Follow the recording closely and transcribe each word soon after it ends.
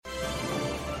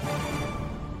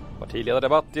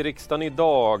Partiledardebatt i riksdagen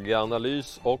idag,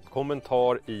 analys och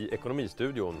kommentar i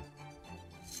Ekonomistudion.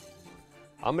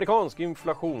 Amerikansk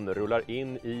inflation rullar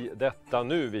in i detta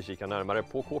nu. Vi kikar närmare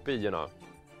på KPI-erna.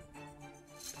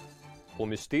 Och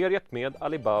mysteriet med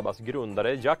Alibabas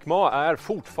grundare Jack Ma är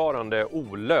fortfarande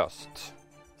olöst.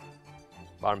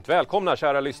 Varmt välkomna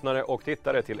kära lyssnare och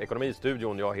tittare till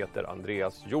Ekonomistudion. Jag heter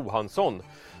Andreas Johansson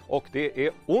och det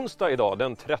är onsdag idag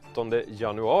den 13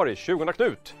 januari 20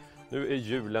 Knut. Nu är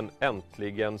julen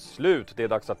äntligen slut. Det är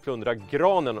dags att plundra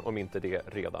granen om inte det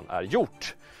redan är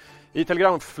gjort. I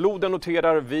telegramfloden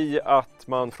noterar vi att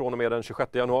man från och med den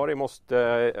 26 januari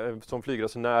måste som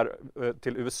flygresenär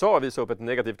till USA visa upp ett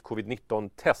negativt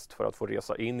covid-19-test för att få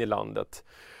resa in i landet.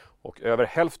 Och över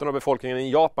hälften av befolkningen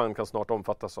i Japan kan snart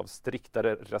omfattas av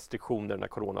striktare restriktioner när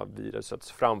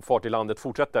coronavirusets framfart i landet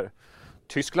fortsätter.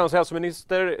 Tysklands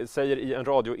hälsominister säger i en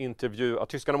radiointervju att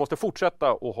tyskarna måste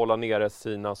fortsätta att hålla nere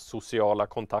sina sociala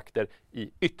kontakter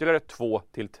i ytterligare 2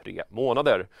 till 3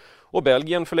 månader. Och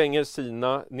Belgien förlänger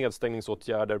sina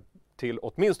nedstängningsåtgärder till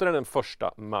åtminstone den 1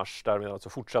 mars. Därmed alltså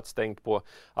fortsatt stängt på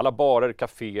alla barer,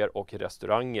 kaféer och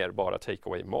restauranger. Bara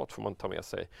takeaway-mat får man ta med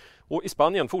sig. Och i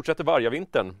Spanien fortsätter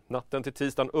vargavintern. Natten till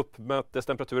tisdagen uppmättes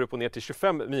temperaturer på ner till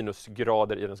 25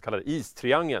 minusgrader i den så kallade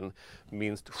istriangeln.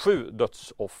 Minst 7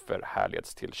 dödsoffer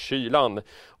härleds till kylan.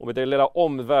 Och med det lilla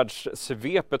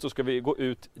omvärldssvepet så ska vi gå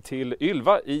ut till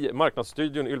Ylva i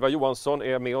Marknadsstudion. Ylva Johansson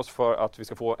är med oss för att vi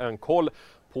ska få en koll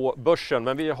på börsen.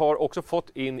 Men vi har också fått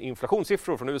in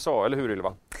inflationssiffror från USA, eller hur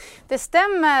Ylva? Det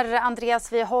stämmer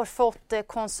Andreas, vi har fått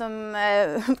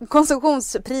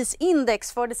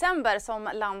konsumtionsprisindex för december som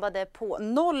landade på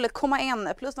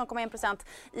 0,1 plus 0,1%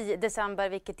 i december,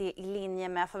 vilket är i linje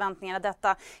med förväntningarna.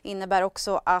 Detta innebär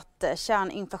också att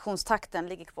kärninflationstakten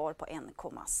ligger kvar på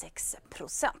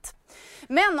 1,6%.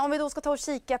 Men om vi då ska ta och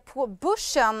kika på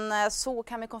börsen så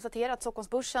kan vi konstatera att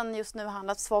Stockholmsbörsen just nu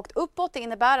handlat svagt uppåt. Det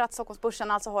innebär att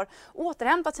Stockholmsbörsen alltså har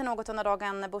återhämtat sig något under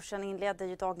dagen. Börsen inledde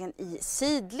ju dagen i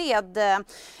sidled.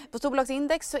 På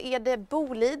storbolagsindex så är det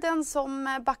Boliden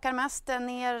som backar mest,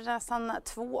 ner nästan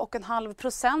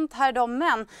 2,5% här idag.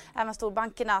 Men även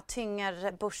storbankerna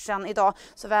tynger börsen idag.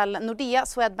 Såväl Nordea,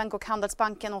 Swedbank och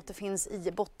Handelsbanken återfinns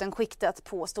i bottenskiktet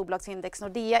på storbolagsindex.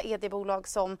 Nordea är det bolag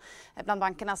som bland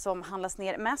bankerna som handlas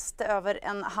ner mest, över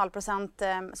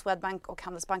 0,5%. Swedbank och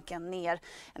Handelsbanken ner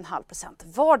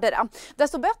 0,5% vardera.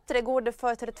 Desto bättre går det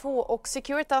för Tele2 och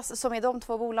Securitas som är de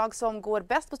två bolag som går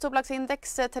bäst på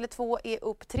storbolagsindex. Tele2 är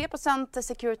upp 3%,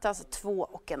 Securitas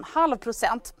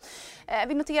 2,5%.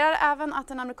 Vi noterar även att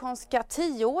den amerikanska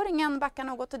 10-åringen backar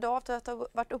något idag efter att ha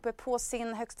varit uppe på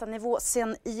sin högsta nivå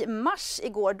sedan i mars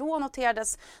igår. Då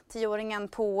noterades 10-åringen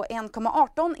på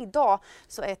 1,18. Idag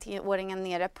så är 10-åringen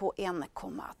nere på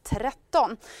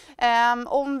 1,13.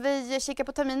 Om vi kikar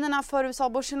på terminerna för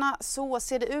USA-börserna så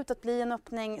ser det ut att bli en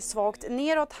öppning svagt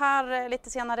neråt här lite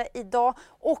senare idag.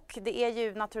 Och det är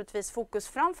ju naturligtvis fokus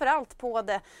framförallt på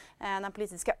den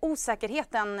politiska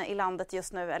osäkerheten i landet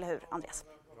just nu, eller hur Andreas?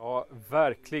 Ja,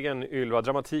 verkligen Ylva.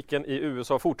 Dramatiken i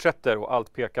USA fortsätter och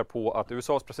allt pekar på att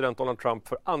USAs president Donald Trump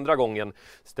för andra gången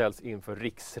ställs inför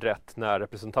riksrätt när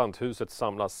representanthuset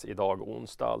samlas idag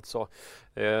onsdag alltså.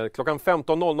 Klockan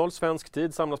 15.00 svensk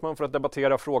tid samlas man för att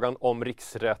debattera frågan om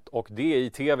riksrätt och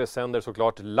DI-TV sänder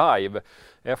såklart live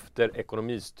efter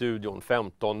Ekonomistudion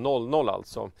 15.00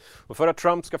 alltså. Och för att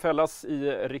Trump ska fällas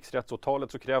i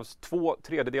riksrättsåtalet så krävs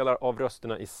 2/3 av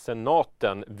rösterna i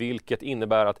senaten, vilket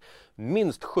innebär att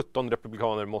minst 17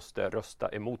 republikaner måste rösta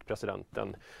emot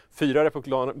presidenten. 4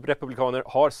 republikaner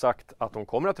har sagt att de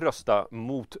kommer att rösta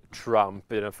mot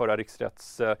Trump. I den förra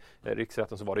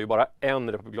riksrätten så var det ju bara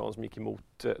en republikan som gick emot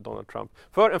Donald Trump.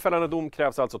 För en fällande dom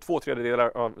krävs alltså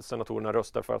 2/3 av senatorerna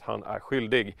röstar för att han är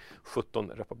skyldig.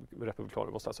 17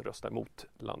 republikaner måste alltså rösta emot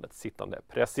landets sittande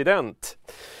president.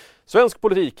 Svensk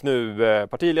politik nu,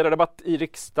 partiledardebatt i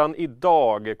riksdagen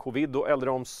idag, covid och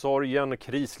äldreomsorgen,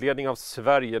 krisledning av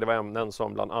Sverige, det var ämnen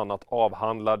som bland annat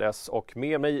avhandlades. Och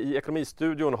med mig i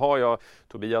Ekonomistudion har jag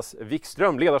Tobias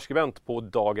Wikström, ledarskribent på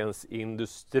Dagens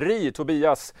Industri.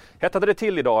 Tobias, hettade det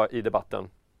till idag i debatten?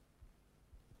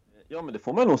 Ja, men det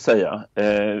får man nog säga.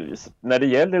 När det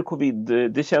gäller covid,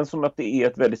 det känns som att det är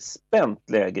ett väldigt spänt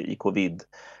läge i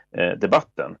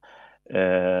covid-debatten.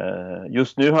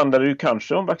 Just nu handlar det ju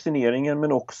kanske om vaccineringen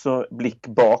men också blick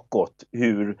bakåt.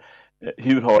 Hur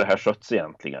har det här skötts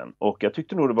egentligen? Och jag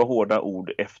tyckte nog det var hårda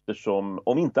ord eftersom,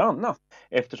 om inte annat,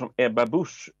 eftersom Ebba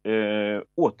Busch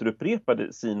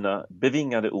återupprepade sina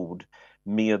bevingade ord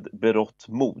med berått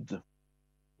mod.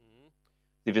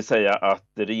 Det vill säga att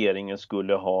regeringen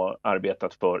skulle ha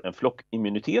arbetat för en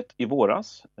flockimmunitet i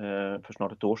våras, för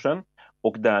snart ett år sedan.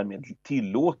 och därmed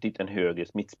tillåtit en högre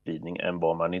smittspridning än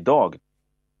vad man idag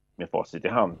med facit i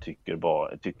hand tycker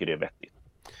är vettigt.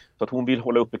 Så att hon vill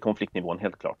hålla uppe konfliktnivån,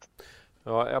 helt klart.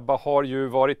 Ja, Ebba har ju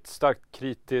varit starkt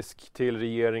kritisk till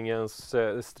regeringens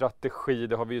strategi,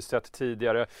 det har vi ju sett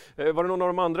tidigare. Var det någon av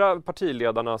de andra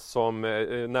partiledarna som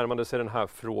närmade sig den här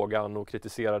frågan och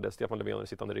kritiserade Stefan Löfven och den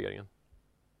sittande regeringen?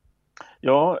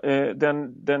 Ja,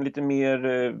 den lite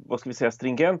mer,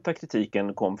 stringenta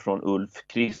kritiken kom från Ulf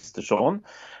Kristersson.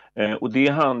 Och det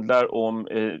handlar om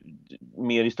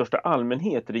mer i största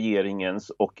allmänhet regeringens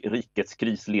och rikets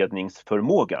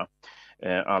krisledningsförmåga.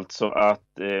 Alltså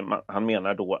att han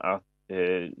menar då att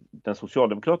den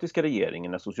socialdemokratiska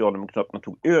regeringen, när Socialdemokraterna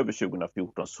tog över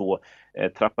 2014, så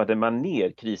trappade man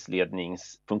ner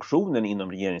krisledningsfunktionen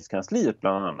inom regeringskansliet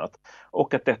bland annat.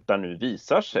 Och att detta nu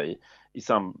visar sig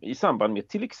i samband med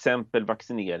till exempel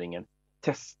vaccineringen,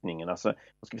 testningen, alltså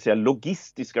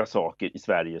logistiska saker i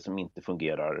Sverige som inte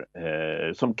fungerar,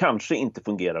 som kanske inte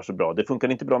fungerar så bra. Det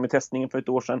funkar inte bra med testningen för ett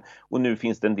år sedan, och nu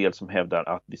finns det en del som hävdar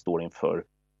att vi står inför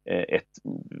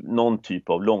någon typ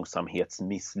av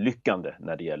långsamhetsmisslyckande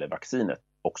när det gäller vaccinet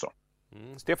också.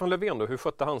 Stefan Löfven då, hur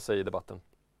skötte han sig i debatten?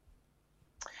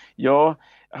 Ja,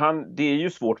 det är ju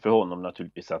svårt för honom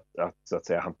naturligtvis att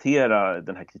säga hantera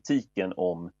den här kritiken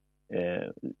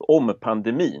om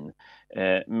pandemin.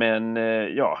 Men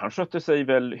han skötte sig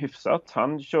väl hyfsat.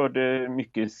 Han körde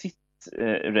mycket sitt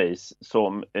race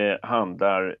som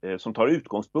tar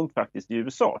utgångspunkt faktiskt i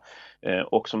USA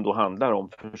och som då handlar om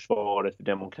försvaret för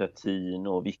demokratin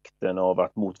och vikten av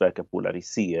att motverka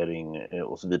polarisering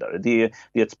och så vidare. Det är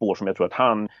ett spår som jag tror att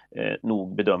han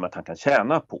nog bedömer att han kan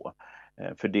tjäna på.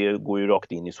 För det går ju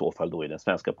rakt in i så fall då i den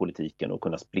svenska politiken och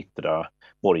kunna splittra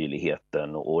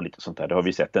borgerligheten och lite sånt där. Det har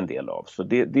vi sett en del av. Så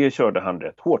det körde han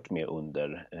rätt hårt med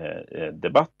under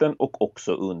debatten och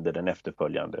också under den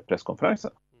efterföljande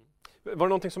presskonferensen. Var det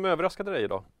någonting som överraskade dig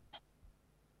idag?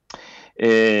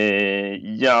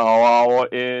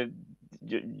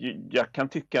 Jag kan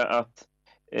tycka att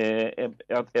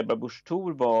Ebba Busch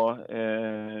Thor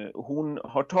hon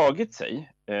har tagit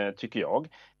sig, tycker jag,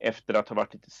 efter att ha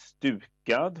varit lite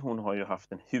stukad. Hon har ju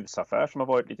haft en husaffär som har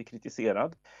varit lite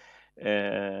kritiserad.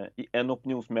 I en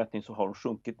opinionsmätning så har hon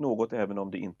sjunkit något, även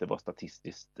om det inte var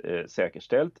statistiskt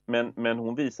säkerställt. Men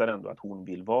hon visar ändå att hon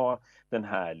vill vara den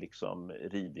här liksom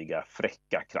riviga,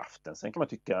 fräcka kraften. Sen kan man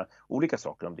tycka olika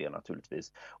saker om det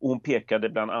naturligtvis. Och hon pekade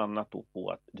bland annat då på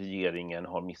att regeringen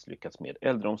har misslyckats med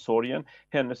äldreomsorgen.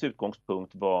 Hennes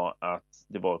utgångspunkt var att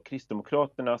det var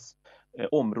Kristdemokraternas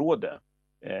område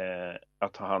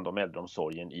att ta hand om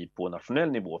äldreomsorgen på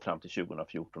nationell nivå fram till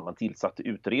 2014. Man tillsatte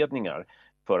utredningar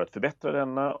för att förbättra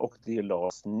denna, och det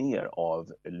lades ner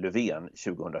av Löfven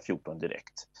 2014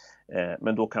 direkt.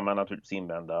 Men då kan man naturligtvis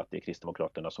invända att det är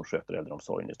Kristdemokraterna som sköter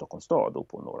äldreomsorgen i Stockholms stad och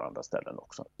på några andra ställen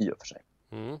också, i och för sig.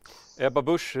 Ebba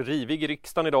Busch, rivig i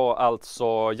riksdagen idag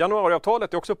alltså.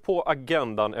 Januariavtalet är också på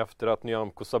agendan efter att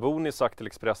Nyamko Sabuni sagt till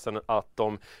Expressen att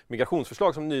de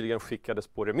migrationsförslag som nyligen skickades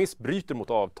på remiss bryter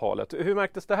mot avtalet. Hur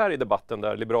märktes det här i debatten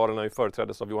där Liberalerna ju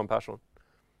företräddes av Johan Persson?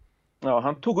 Ja,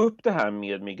 han tog upp det här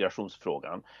med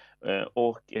migrationsfrågan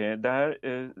och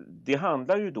det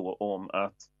handlar ju då om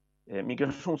att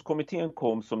Migrationskommittén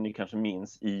kom, som ni kanske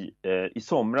minns, i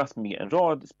somras med en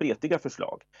rad spretiga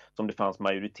förslag som det fanns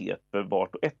majoritet för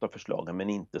vart och ett av förslagen, men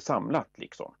inte samlat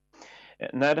liksom.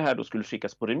 När det här då skulle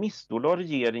skickas på remiss, då la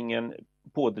regeringen,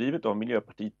 pådrivet av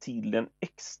Miljöpartiet, till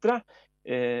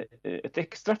ett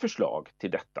extra förslag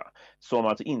till detta som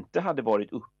alltså inte hade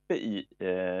varit uppe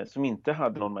som inte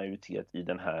hade någon majoritet i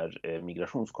den här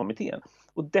migrationskommittén.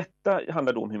 Och detta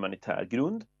handlar då om humanitär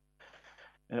grund.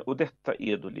 Och detta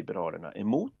är då Liberalerna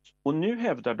emot. Och nu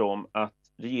hävdar de att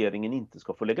regeringen inte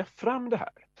ska få lägga fram det här.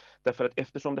 Därför att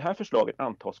eftersom det här förslaget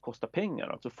antas kosta pengar,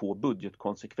 alltså få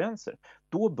budgetkonsekvenser,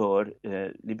 då bör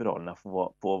Liberalerna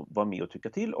få vara med och tycka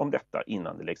till om detta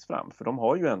innan det läggs fram. För de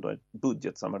har ju ändå ett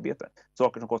budgetsamarbete.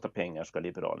 Saker som kostar pengar ska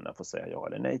Liberalerna få säga ja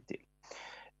eller nej till.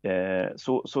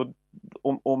 Så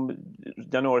om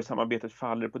januarisamarbetet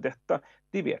faller på detta,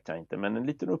 det vet jag inte. Men en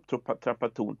liten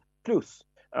upptrappad ton, plus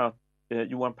att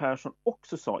Johan Persson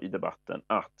också sa i debatten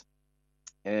att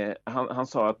han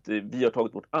sa att vi har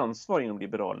tagit vårt ansvar inom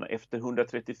Liberalerna. Efter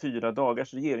 134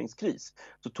 dagars regeringskris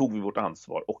så tog vi vårt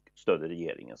ansvar och stödde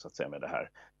regeringen så att säga med det här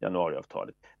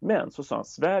januariavtalet. Men så sa han,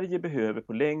 Sverige behöver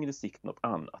på längre sikt något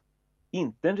annat.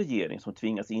 Inte en regering som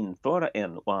tvingas införa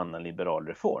en och annan liberal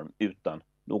reform, utan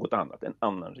något annat, en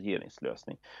annan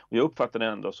regeringslösning. Och jag uppfattar det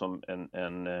ändå som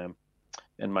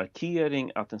en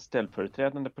markering att en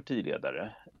ställföreträdande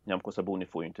partiledare, Nyamko Sabuni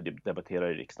får ju inte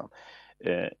debattera i riksdagen,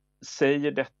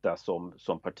 säger detta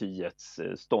som partiets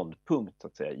ståndpunkt så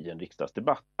att säga, i en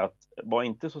riksdagsdebatt, att var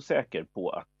inte så säker på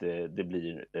att det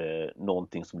blir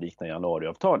någonting som liknar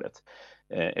januariavtalet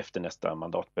efter nästa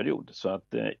mandatperiod. Så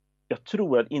att jag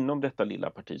tror att inom detta lilla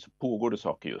parti så pågår det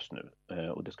saker just nu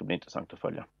och det ska bli intressant att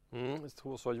följa.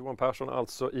 Så sa Johan Persson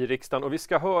alltså i riksdagen, och vi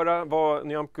ska höra vad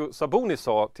Nyamko Sabuni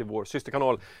sa till vår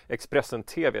systerkanal Expressen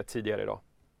TV tidigare idag.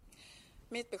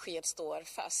 Mitt besked står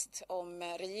fast. Om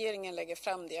regeringen lägger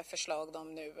fram det förslag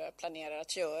de nu planerar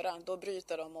att göra, då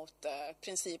bryter de mot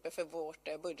principer för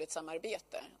vårt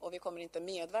budgetsamarbete. Och vi kommer inte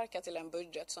medverka till en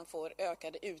budget som får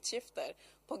ökade utgifter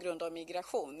på grund av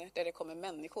migration, där det kommer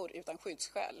människor utan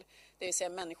skyddsskäl. Det vill säga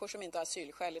människor som inte har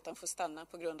asylskäl utan får stanna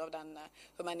på grund av den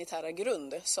humanitära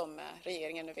grund som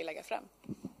regeringen nu vill lägga fram.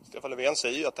 Stefan Löfven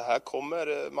säger ju att det här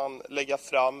kommer man lägga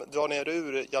fram. Drar ni er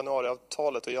ur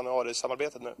januariavtalet och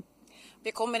januarisamarbetet nu?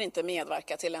 Vi kommer inte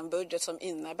medverka till en budget som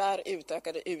innebär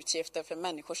utökade utgifter för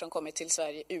människor som kommer till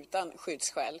Sverige utan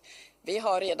skyddsskäl. Vi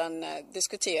har redan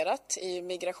diskuterat i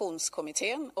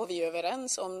migrationskommittén och vi är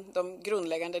överens om de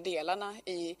grundläggande delarna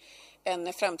i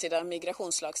en framtida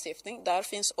migrationslagstiftning. Där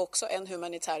finns också en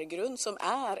humanitär grund som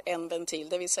är en ventil,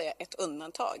 det vill säga ett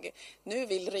undantag. Nu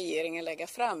vill regeringen lägga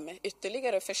fram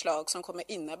ytterligare förslag som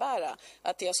kommer innebära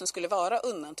att det som skulle vara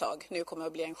undantag nu kommer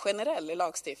att bli en generell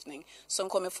lagstiftning som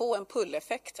kommer få en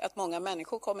pulleffekt, att många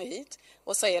människor kommer hit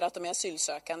och säger att de är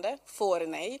asylsökande, får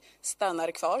nej,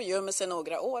 stannar kvar, gömmer sig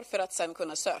några år för att sen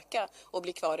kunna söka och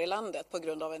bli kvar i landet på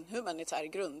grund av en humanitär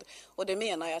grund. Och det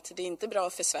menar jag att det är inte bra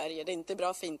för Sverige, det är inte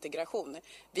bra för integration.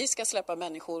 Vi ska släppa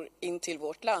människor in till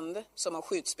vårt land som har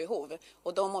skyddsbehov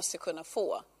och de måste kunna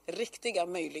få riktiga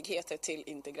möjligheter till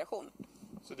integration.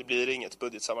 Så det blir inget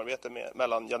budgetsamarbete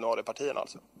mellan januaripartierna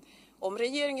alltså? Om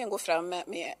regeringen går fram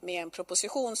med en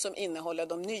proposition som innehåller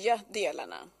de nya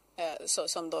delarna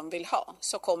som de vill ha,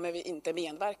 så kommer vi inte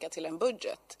medverka till en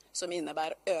budget som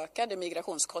innebär ökade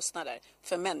migrationskostnader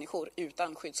för människor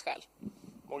utan skyddsskäl.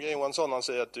 Morgan Johansson, han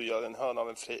säger att du gör en höna av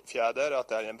en fjäder, att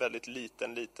det är en väldigt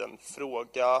liten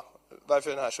fråga.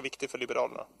 Varför är den här så viktig för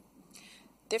Liberalerna?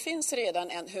 Det finns redan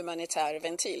en humanitär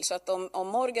ventil, så att om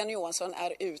Morgan Johansson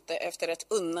är ute efter ett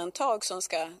undantag som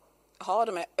ska ha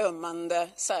de här ömmande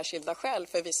särskilda skäl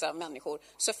för vissa människor,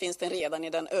 så finns det redan i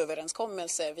den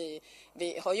överenskommelse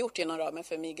vi har gjort inom ramen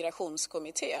för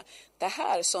migrationskommitté. Det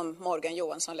här som Morgan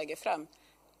Johansson lägger fram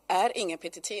är ingen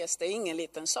petitess, det är ingen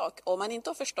liten sak. Om man inte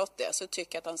har förstått det så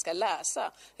tycker jag att han ska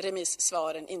läsa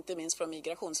remissvaren, inte minst från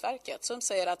Migrationsverket, som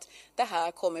säger att det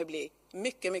här kommer bli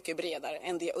mycket, mycket bredare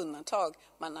än det undantag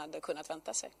man hade kunnat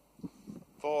vänta sig.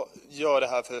 Vad gör det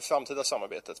här för det framtida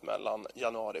samarbetet mellan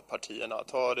januaripartierna?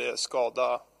 Tar det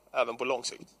skada även på lång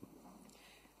sikt?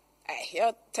 Nej,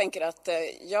 jag tänker att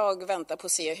jag väntar på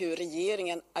att se hur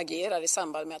regeringen agerar i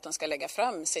samband med att de ska lägga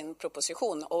fram sin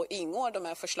proposition. Och ingår de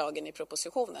här förslagen i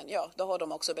propositionen, ja, då har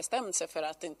de också bestämt sig för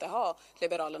att inte ha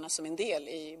Liberalerna som en del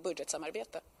i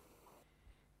budgetsamarbete.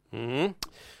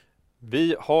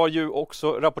 Vi har ju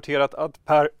också rapporterat att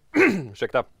Per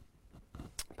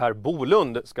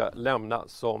Bolund ska lämna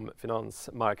som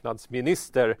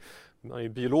finansmarknadsminister. Han är ju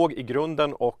biolog i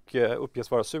grunden och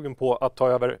uppges vara sugen på att ta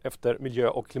över efter miljö-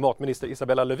 och klimatminister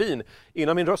Isabella Lövin.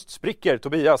 Innan min röst spricker,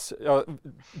 Tobias, jag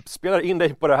spelar in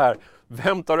dig på det här.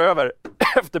 Vem tar över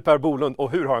efter Per Bolund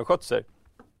och hur har han skött sig?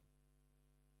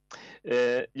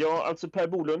 Ja, alltså Per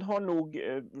Bolund har nog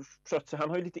skött sig. Han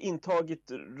har ju lite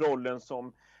intagit rollen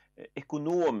som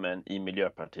ekonomen i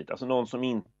Miljöpartiet, alltså någon som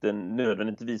inte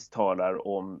nödvändigtvis talar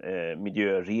om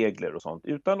miljöregler och sånt,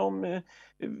 utan om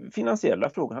finansiella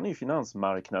frågor. Han är ju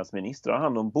finansmarknadsminister och han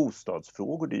handlar om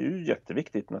bostadsfrågor, det är ju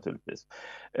jätteviktigt naturligtvis.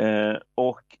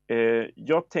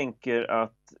 Jag tänker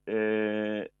att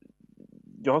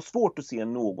jag har svårt att se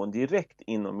någon direkt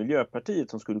inom Miljöpartiet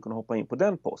som skulle kunna hoppa in på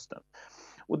den posten.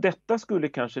 Och detta skulle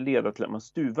kanske leda till att man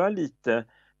stuvar lite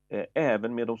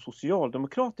även med de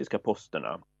socialdemokratiska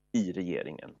posterna i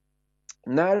regeringen.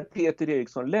 När Peter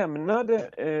Eriksson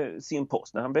lämnade sin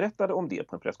post, när han berättade om det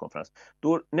på en presskonferens,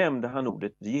 då nämnde han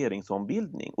ordet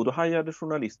regeringsombildning. Och då hajade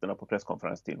journalisterna på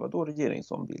presskonferens till, vad då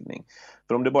regeringsombildning?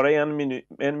 För om det bara är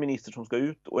en minister som ska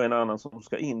ut och en annan som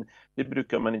ska in, det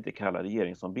brukar man inte kalla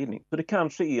regeringsombildning. Så det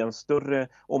kanske är en större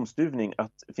omstuvning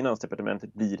att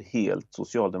Finansdepartementet blir helt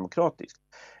socialdemokratiskt.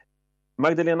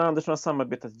 Magdalena Andersson har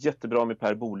samarbetat jättebra med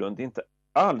Per Bolund. Det är inte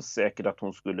alls säkert att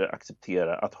hon skulle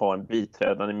acceptera att ha en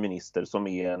biträdande minister som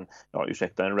är en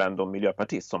random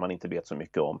miljöpartist som man inte vet så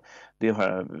mycket om.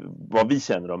 Vad vi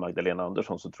känner om Magdalena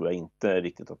Andersson så tror jag inte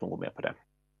riktigt att hon går med på det.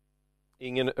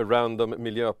 Ingen random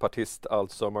miljöpartist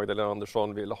alltså. Magdalena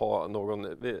Andersson vill ha någon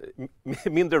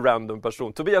mindre random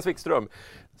person. Tobias Wikström,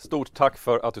 stort tack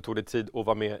för att du tog dig tid att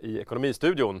vara med i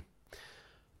Ekonomistudion.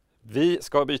 Vi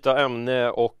ska byta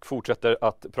ämne och fortsätter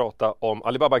att prata om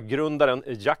Alibaba-grundaren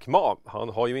Jack Ma. Han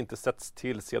har ju inte setts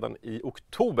till sedan i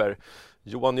oktober.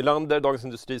 Johan Nylander, Dagens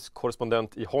Industris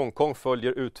korrespondent i Hongkong,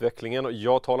 följer utvecklingen.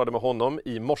 Jag talade med honom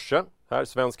i morse, här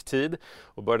svensk tid,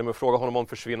 och började med att fråga honom om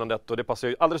försvinnandet. Och det passar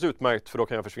ju alldeles utmärkt, för då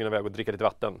kan jag försvinna iväg och dricka lite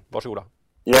vatten. Varsågoda.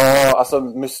 Ja, alltså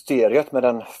mysteriet med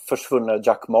den försvunna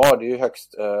Jack Ma, det är ju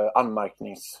högst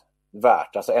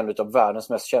anmärkningsvärt. Alltså en av världens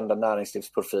mest kända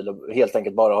näringslivsprofiler helt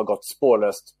enkelt bara har gått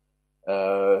spårlöst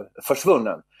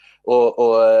försvunnen.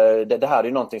 Och det här är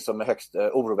ju någonting som är högst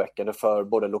oroväckande för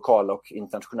både lokala och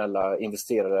internationella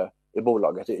investerare i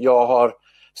bolaget. Jag har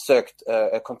sökt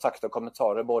kontakt och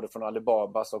kommentarer både från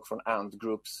Alibabas och från Ant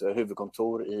Groups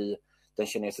huvudkontor i den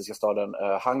kinesiska staden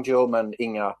Hangzhou, men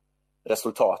inga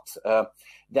resultat.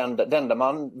 Det enda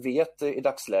man vet i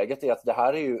dagsläget är att det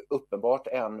här är ju uppenbart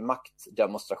en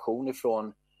maktdemonstration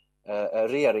ifrån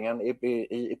regeringen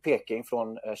i Peking,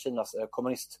 från Kinas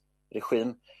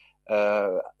kommunistregim.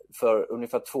 För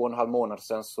ungefär 2,5 månader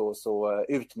sedan så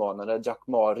utmanade Jack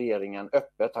Ma regeringen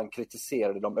öppet. Han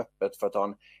kritiserade dem öppet för att ha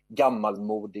en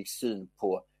gammalmodig syn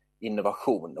på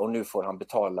innovation, och nu får han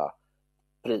betala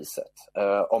priset.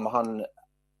 Om han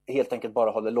helt enkelt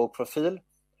bara håller låg profil,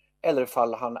 eller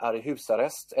ifall han är i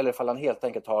husarrest, eller ifall han helt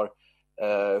enkelt har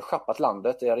schappat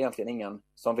landet, det är egentligen ingen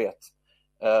som vet.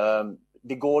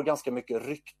 Det går ganska mycket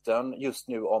rykten just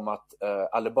nu om att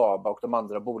Alibaba och de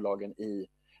andra bolagen i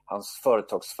hans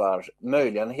företagssfär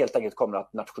möjligen helt enkelt kommer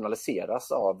att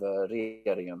nationaliseras av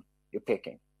regeringen i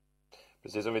Peking.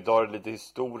 Precis, som vi tar lite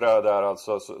historia där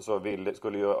alltså,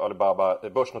 skulle ju Alibaba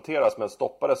börsnoteras, men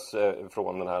stoppades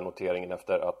från den här noteringen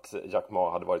efter att Jack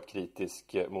Ma hade varit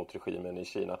kritisk mot regimen i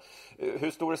Kina.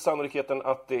 Hur stor är sannolikheten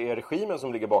att det är regimen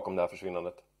som ligger bakom det här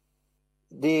försvinnandet?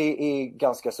 Det är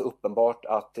ganska så uppenbart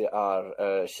att det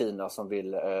är Kina som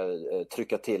vill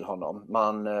trycka till honom.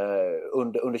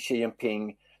 Under Xi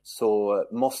Jinping så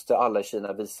måste alla i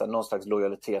Kina visa någon slags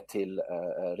lojalitet till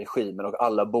regimen, och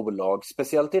alla bolag,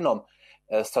 speciellt inom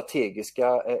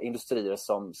strategiska industrier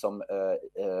som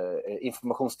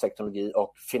informationsteknologi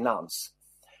och finans,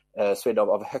 så är det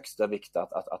av högsta vikt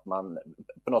att man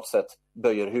på något sätt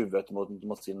böjer huvudet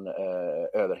mot sin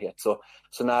överhet.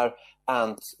 Så när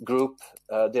Ant Group,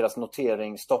 deras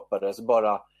notering stoppades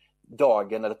bara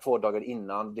dagen eller 2 dagar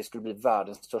innan det skulle bli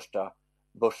världens största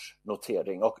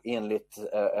börsnotering, och enligt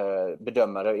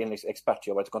bedömare, enligt experter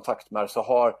jag varit i kontakt med, så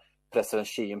har president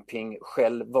Xi Jinping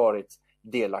själv varit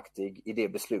delaktig i det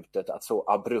beslutet att så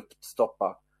abrupt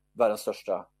stoppa världens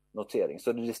största notering.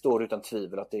 Så det står utan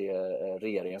tvivel att det är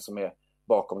regeringen som är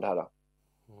bakom det här.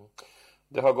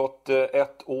 Det har gått 1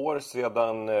 år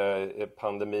sedan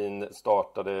pandemin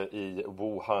startade i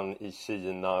Wuhan i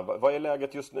Kina. Vad är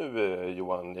läget just nu,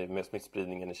 Johan, med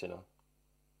smittspridningen i Kina?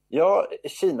 Ja,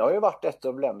 Kina har ju varit ett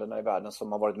av länderna i världen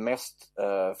som har varit mest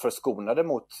förskonade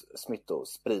mot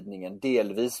smittospridningen.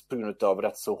 Delvis på grund av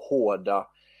rätt så hårda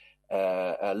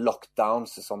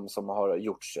lockdowns som har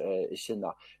gjorts i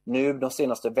Kina. Nu de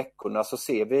senaste veckorna så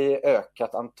ser vi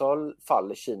ökat antal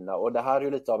fall i Kina, och det här är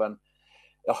ju lite av en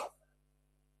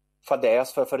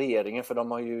fadäs för regeringen, för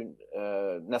de har ju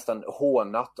nästan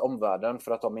hånat omvärlden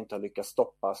för att de inte har lyckats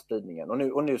stoppa spridningen.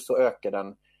 Och nu så ökar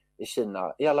den i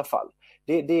Kina i alla fall.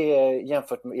 Det är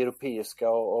jämfört med europeiska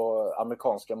och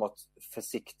amerikanska mått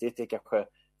försiktigt. Det är kanske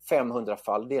 500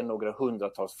 fall, det är några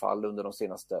hundratals fall under de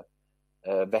senaste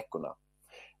veckorna.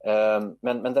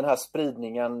 Men den här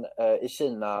spridningen i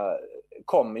Kina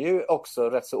kommer ju också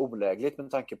rätt så olägligt,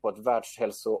 med tanke på att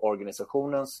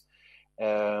Världshälsoorganisationens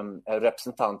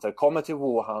representanter kommer till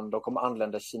Wuhan. De kommer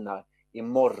anlända Kina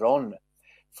imorgon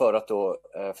för att då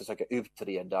försöka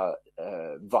utreda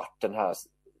vart det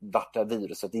här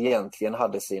viruset egentligen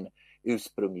hade sin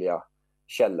ursprungliga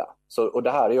källa. Och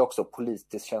det här är ju också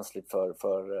politiskt känsligt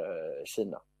för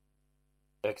Kina.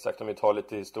 Exakt, om vi tar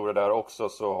lite historia där också,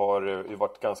 så har det ju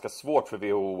varit ganska svårt för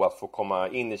WHO att få komma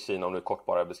in i Kina. Om du kort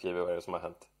bara beskriver vad det är som har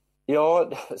hänt. Ja,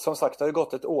 som sagt, det har ju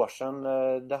gått 1 år sedan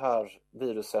det här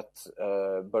viruset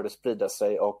började sprida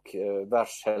sig, och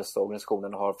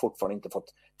Världshälsoorganisationen har fortfarande inte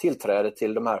fått tillträde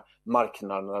till de här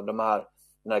marknaderna, den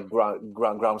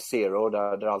här ground zero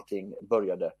där allting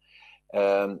började.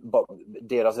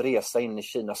 Deras resa in i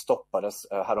Kina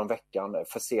stoppades häromveckan,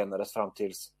 försenades fram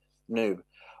tills nu.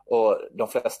 Och de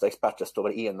flesta experter står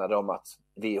väl enade om att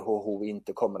WHO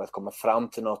inte kommer att komma fram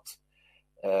till något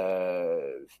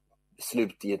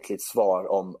slutgiltigt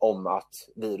svar om att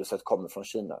viruset kommer från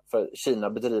Kina. För Kina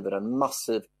bedriver en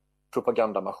massiv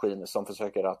propagandamaskin som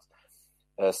försöker att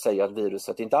säga att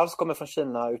viruset inte alls kommer från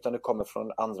Kina, utan det kommer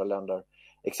från andra länder.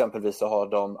 Exempelvis så har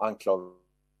de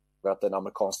anklagat den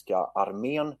amerikanska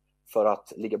armén för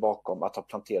att ligga bakom att ha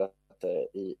planterat det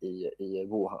i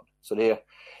Wuhan. Så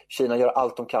Kina gör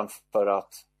allt de kan för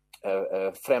att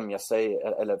främja sig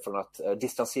eller från att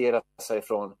distansera sig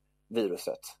från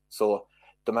viruset. Så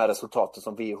de här resultaten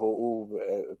som WHO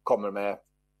kommer med,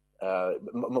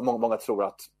 många tror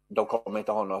att de kommer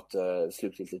inte ha något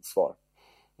slutgiltigt svar.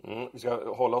 Vi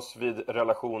ska hålla oss vid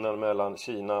relationen mellan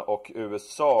Kina och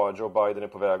USA. Joe Biden är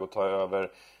på väg att ta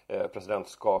över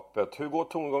presidentskapet. Hur går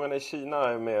tongångarna i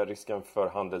Kina med risken för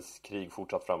handelskrig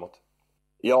fortsatt framåt?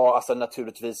 Ja, alltså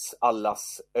naturligtvis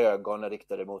allas ögon är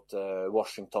riktade mot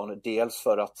Washington. Dels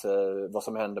för att vad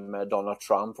som händer med Donald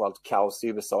Trump och allt kaos i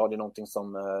USA, det är någonting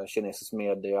som kinesisk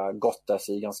media gottar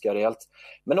sig ganska rejält.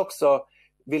 Men också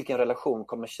vilken relation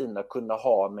kommer Kina kunna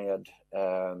ha med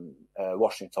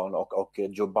Washington och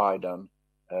Joe Biden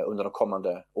under de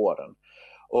kommande åren.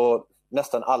 Och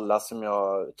nästan alla som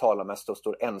jag talar med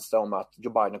står ense om att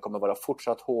Joe Biden kommer vara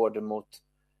fortsatt hård mot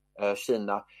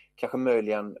Kina, kanske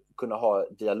möjligen kunna ha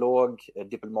dialog,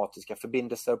 diplomatiska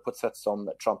förbindelser på ett sätt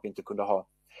som Trump inte kunde ha.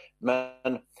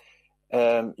 Men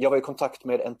jag var i kontakt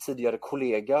med en tidigare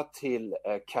kollega till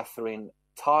Catherine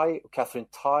Tai. Catherine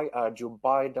Tai är Joe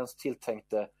Bidens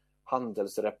tilltänkte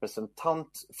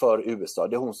handelsrepresentant för USA.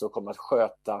 Det är hon som kommer att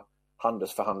sköta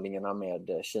handelsförhandlingarna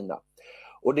med Kina.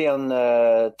 Och det är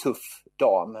en tuff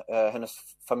dam. Hennes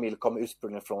familj kommer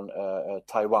ursprungligen från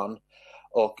Taiwan.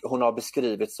 Och hon har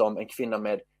beskrivits som en kvinna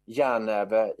med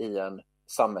järnnäve i en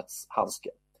sammetshandske.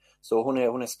 Så hon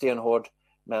är stenhård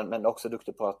men också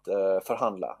duktig på att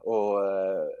förhandla. Och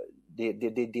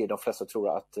det de flesta tror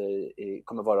att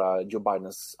kommer vara Joe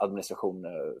Bidens administration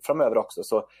framöver också.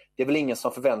 Så det är väl ingen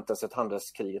som förväntar sig att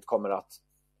handelskriget kommer att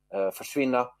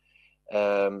försvinna.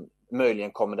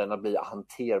 Möjligen kommer den att bli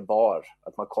hanterbar.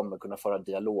 Att man kommer kunna föra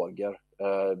dialoger.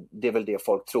 Det är väl det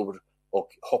folk tror och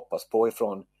hoppas på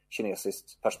ifrån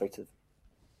kinesiskt perspektiv.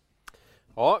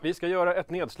 Ja, vi ska göra ett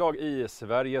nedslag i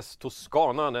Sveriges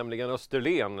Toscana, nämligen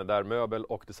Österlen, där möbel-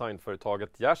 och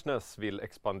designföretaget Gärsnäs vill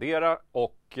expandera,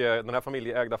 och den här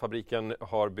familjeägda fabriken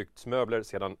har byggts möbler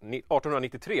sedan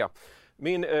 1893.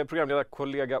 Min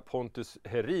programledarkollega Pontus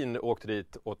Herin åkte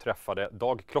dit och träffade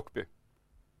Dag Klockby.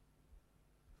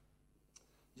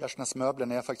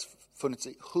 Gärsnäsmöblerna har faktiskt funnits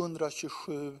i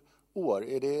 127 år.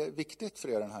 Är det viktigt för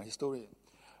er, den här historien?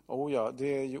 Oh ja,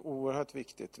 det är ju oerhört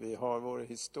viktigt. Vi har vår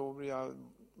historia,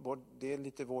 det är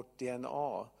lite vårt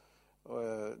DNA.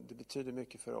 Det betyder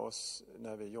mycket för oss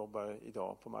när vi jobbar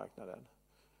idag på marknaden.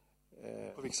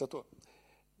 På vilket sätt då?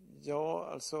 Ja,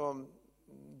 alltså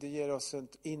det ger oss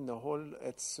ett innehåll,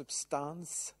 ett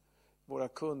substans. Våra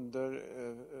kunder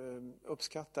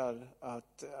uppskattar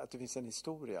att det finns en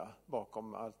historia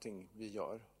bakom allting vi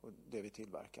gör och det vi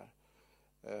tillverkar.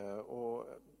 Och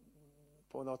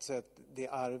på något sätt det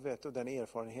arvet och den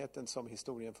erfarenheten som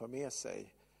historien för med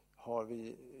sig har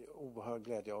vi oerhörd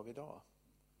glädje av idag.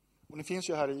 Och ni finns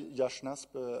ju här i Gärsnäs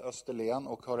på Österlen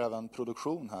och har även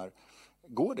produktion här.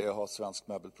 Går det att ha svensk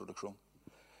möbelproduktion?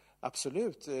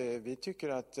 Absolut. Vi tycker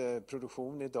att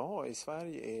produktion idag i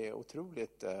Sverige är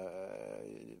otroligt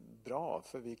bra,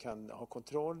 för vi kan ha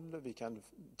kontroll, vi kan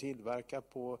tillverka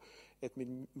på ett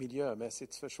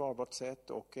miljömässigt försvarbart sätt,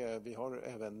 och vi har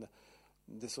även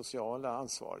det sociala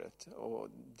ansvaret. Och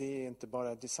det är inte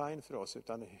bara design för oss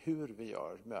utan hur vi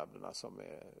gör möblerna som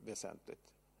är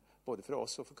väsentligt, både för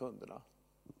oss och för kunderna.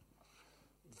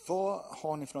 Vad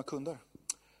har ni för några kunder?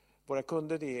 Våra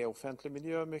kunder, det är offentlig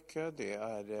miljö mycket, det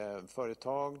är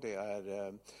företag, det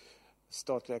är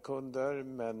statliga kunder,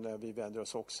 men vi vänder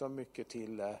oss också mycket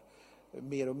till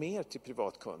mer och mer till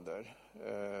privatkunder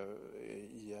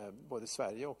i både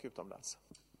Sverige och utomlands.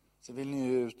 Så vill ni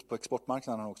ju ut på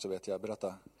exportmarknaden också, vet jag.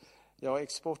 Berätta. Ja,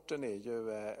 exporten är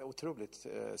ju otroligt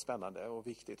spännande och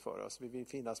viktigt för oss. Vi vill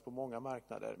finnas på många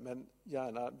marknader, men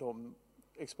gärna de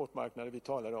exportmarknader vi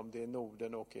talar om, det är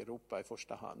Norden och Europa i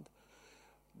första hand.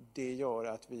 Det gör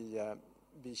att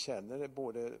vi känner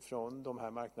både från de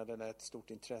här marknaderna ett stort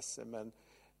intresse, men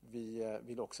vi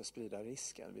vill också sprida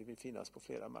risken. Vi vill finnas på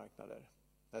flera marknader.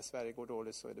 När Sverige går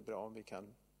dåligt så är det bra om vi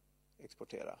kan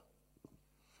exportera.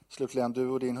 Slutligen, du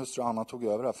och din hustru Anna tog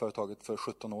över det här företaget för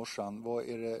 17 år sedan. Vad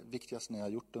är det viktigaste ni har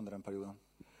gjort under den perioden?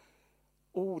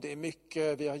 Det är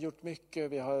mycket. Vi har gjort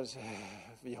mycket.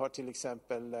 Vi har till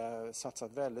exempel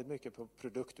satsat väldigt mycket på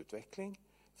produktutveckling,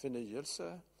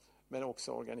 förnyelse, men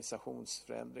också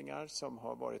organisationsförändringar som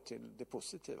har varit till det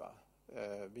positiva.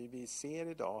 Vi ser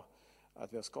idag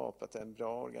att vi har skapat en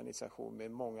bra organisation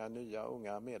med många nya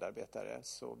unga medarbetare,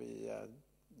 så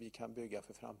vi kan bygga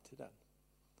för framtiden.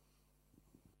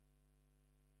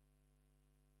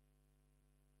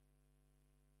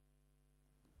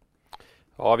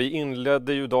 Ja, vi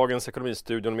inledde ju dagens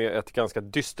ekonomistudion med ett ganska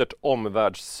dystert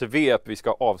omvärldssvep. Vi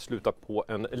ska avsluta på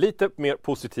en lite mer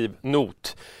positiv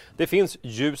not. Det finns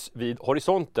ljus vid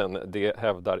horisonten, det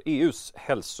hävdar EUs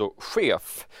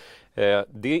hälsochef.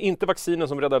 Det är inte vaccinen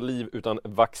som räddar liv utan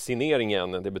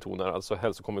vaccineringen, det betonar alltså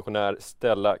hälsokommissionär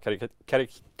Stella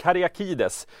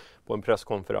Kyriakides på en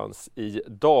presskonferens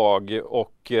idag.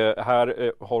 Och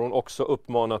här har hon också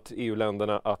uppmanat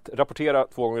EU-länderna att rapportera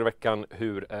 2 gånger i veckan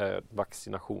hur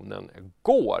vaccinationen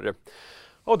går.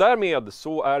 Och därmed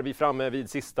så är vi framme vid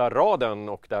sista raden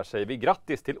och där säger vi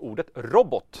grattis till ordet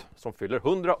robot som fyller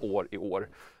 100 år i år.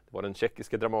 Det var den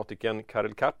tjeckiske dramatikern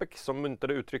Karel Čapek som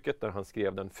myntade uttrycket när han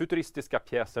skrev den futuristiska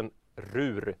pjäsen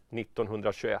Rur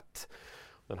 1921.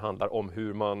 Den handlar om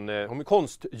hur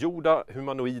konstgjorda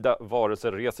humanoida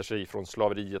varelser reser sig från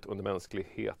slaveriet under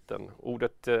mänskligheten.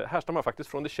 Ordet härstammar faktiskt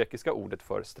från det tjeckiska ordet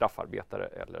för straffarbetare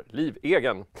eller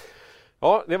livegen.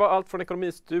 Ja, det var allt från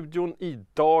Ekonomistudion.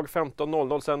 Idag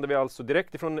 15.00 sänder vi alltså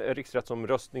direkt ifrån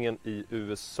riksrättsomröstningen i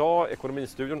USA.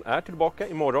 Ekonomistudion är tillbaka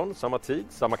imorgon, samma tid,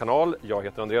 samma kanal. Jag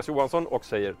heter Andreas Johansson och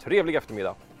säger trevlig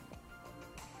eftermiddag.